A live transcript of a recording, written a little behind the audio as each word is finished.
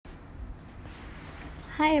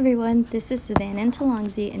Hi everyone, this is Savannah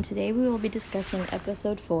Talongzi, and today we will be discussing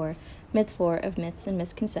Episode 4, Myth 4 of Myths and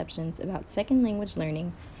Misconceptions about Second Language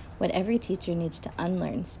Learning, What Every Teacher Needs to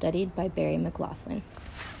Unlearn, studied by Barry McLaughlin.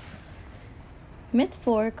 Myth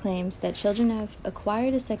 4 claims that children have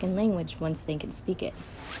acquired a second language once they can speak it.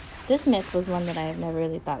 This myth was one that I have never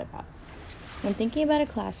really thought about. When thinking about a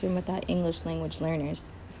classroom without English language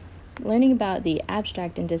learners, learning about the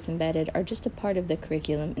abstract and disembedded are just a part of the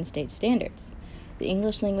curriculum and state standards. The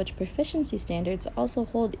English language proficiency standards also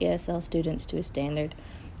hold ESL students to a standard,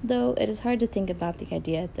 though it is hard to think about the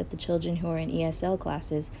idea that the children who are in ESL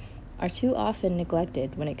classes are too often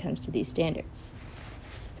neglected when it comes to these standards.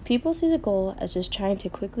 People see the goal as just trying to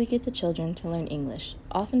quickly get the children to learn English,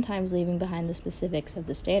 oftentimes leaving behind the specifics of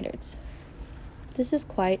the standards. This is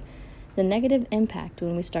quite the negative impact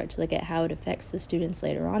when we start to look at how it affects the students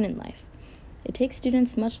later on in life. It takes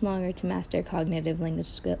students much longer to master cognitive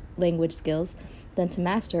language skills than to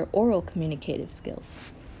master oral communicative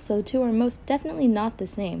skills. So the two are most definitely not the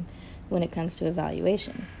same when it comes to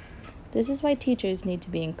evaluation. This is why teachers need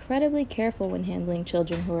to be incredibly careful when handling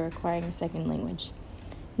children who are acquiring a second language.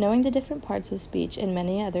 Knowing the different parts of speech and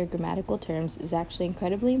many other grammatical terms is actually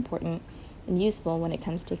incredibly important and useful when it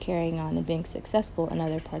comes to carrying on and being successful in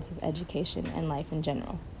other parts of education and life in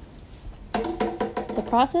general. The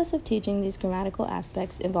process of teaching these grammatical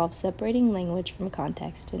aspects involves separating language from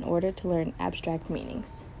context in order to learn abstract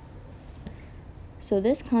meanings. So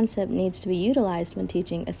this concept needs to be utilized when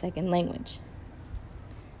teaching a second language.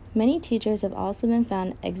 Many teachers have also been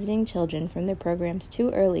found exiting children from their programs too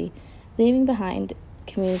early, leaving behind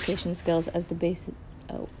communication skills as the basic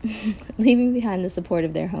leaving behind the support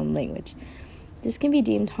of their home language. This can be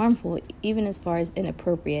deemed harmful, even as far as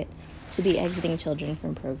inappropriate, to be exiting children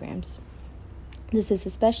from programs. This is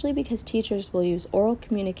especially because teachers will use oral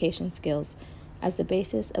communication skills as the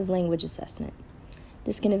basis of language assessment.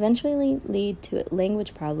 This can eventually lead to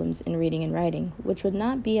language problems in reading and writing, which would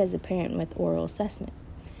not be as apparent with oral assessment.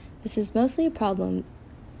 This is mostly a problem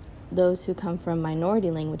those who come from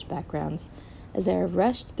minority language backgrounds, as they are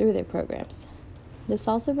rushed through their programs. This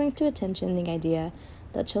also brings to attention the idea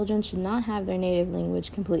that children should not have their native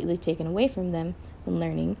language completely taken away from them when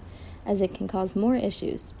learning, as it can cause more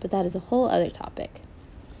issues, but that is a whole other topic.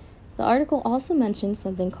 The article also mentions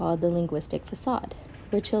something called the linguistic facade,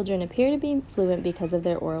 where children appear to be fluent because of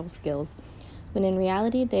their oral skills, when in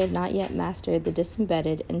reality they have not yet mastered the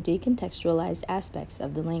disembedded and decontextualized aspects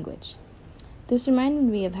of the language. This reminded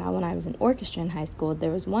me of how when I was in orchestra in high school, there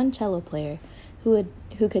was one cello player who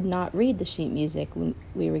could not read the sheet music when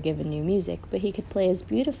we were given new music, but he could play as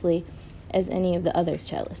beautifully as any of the other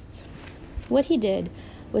cellists. What he did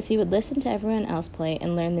was he would listen to everyone else play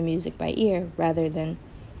and learn the music by ear rather than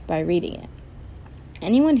by reading it.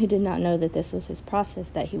 Anyone who did not know that this was his process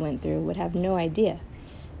that he went through would have no idea,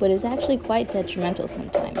 but is actually quite detrimental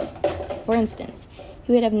sometimes. For instance,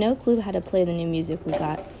 he would have no clue how to play the new music we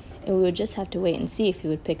got, and we would just have to wait and see if he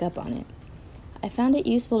would pick up on it. I found it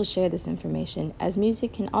useful to share this information, as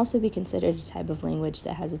music can also be considered a type of language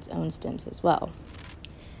that has its own stems as well.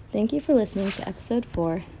 Thank you for listening to Episode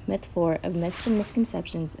 4, Myth 4 of Myths and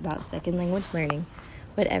Misconceptions about Second Language Learning,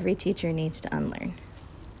 What Every Teacher Needs to Unlearn.